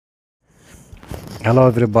Hello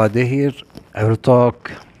everybody, here I will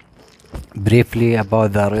talk briefly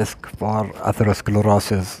about the risk for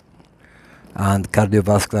atherosclerosis and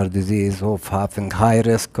cardiovascular disease of having high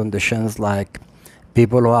risk conditions like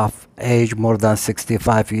people who have aged more than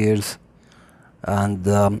 65 years and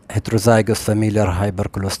heterozygous familial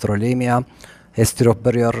hypercholesterolemia, history of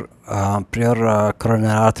prior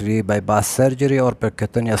coronary artery bypass surgery or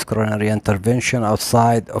percutaneous coronary intervention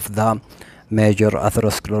outside of the major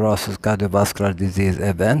atherosclerosis cardiovascular disease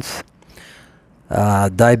events.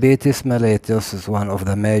 Diabetes mellitus is one of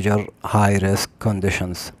the major high-risk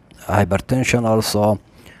conditions. Hypertension also,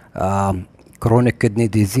 chronic kidney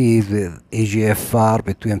disease with eGFR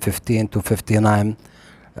between 15 to 59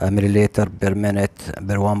 milliliter per minute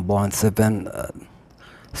per 1.7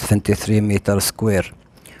 73 meters square,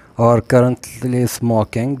 or currently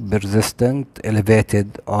smoking, persistent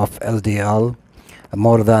elevated of LDL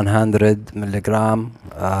more than 100 milligram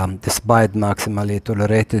despite maximally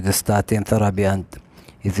tolerated statin therapy and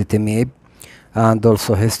ezetimibe, and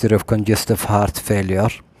also history of congestive heart failure.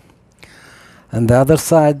 On the other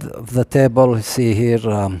side of the table, you see here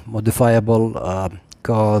modifiable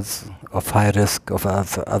cause of high risk of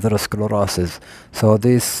atherosclerosis. So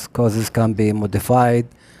these causes can be modified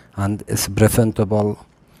and is preventable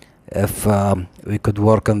if we could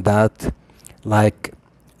work on that, like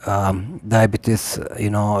diabetes,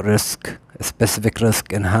 risk, specific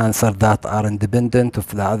risk enhancer that are independent of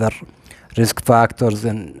the other risk factors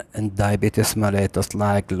in diabetes mellitus,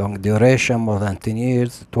 like long duration, more than 10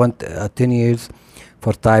 years, 10 years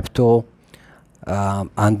for type 2,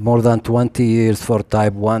 and more than 20 years for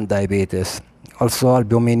type 1 diabetes. Also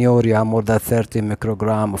albuminuria, more than 30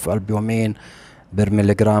 microgram of albumin per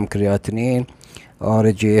milligram creatinine, or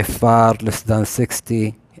GFR less than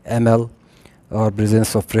 60 ml, or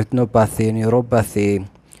presence of retinopathy, neuropathy,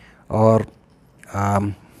 or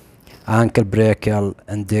ankle brachial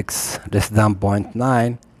index less than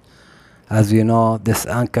 0.9. As you know, this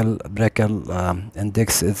ankle brachial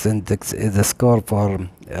index is a score for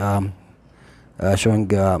showing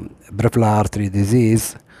peripheral artery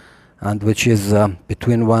disease, and which is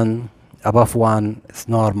between 1, above 1 is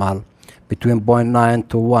normal, between 0.9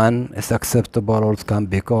 to 1 is acceptable, or it can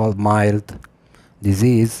be called mild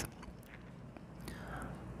disease.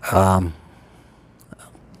 0.8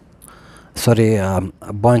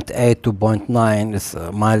 to 0.9 is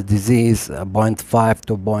mild disease, 0.5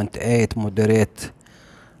 to 0.8 moderate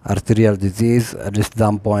arterial disease, less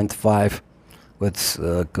than 0.5 which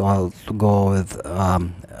go with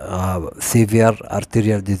severe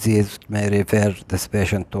arterial disease, may refer this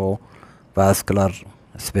patient to vascular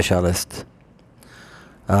specialist.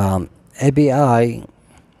 ABI,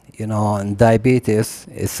 in diabetes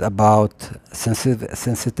is about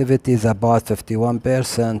sensitivity is about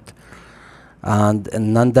 51%, and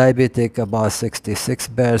in non-diabetic about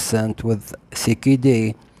 66%, with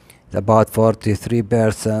CKD about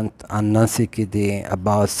 43%, and non-CKD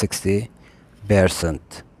about 60%.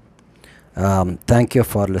 Thank you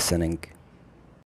for listening.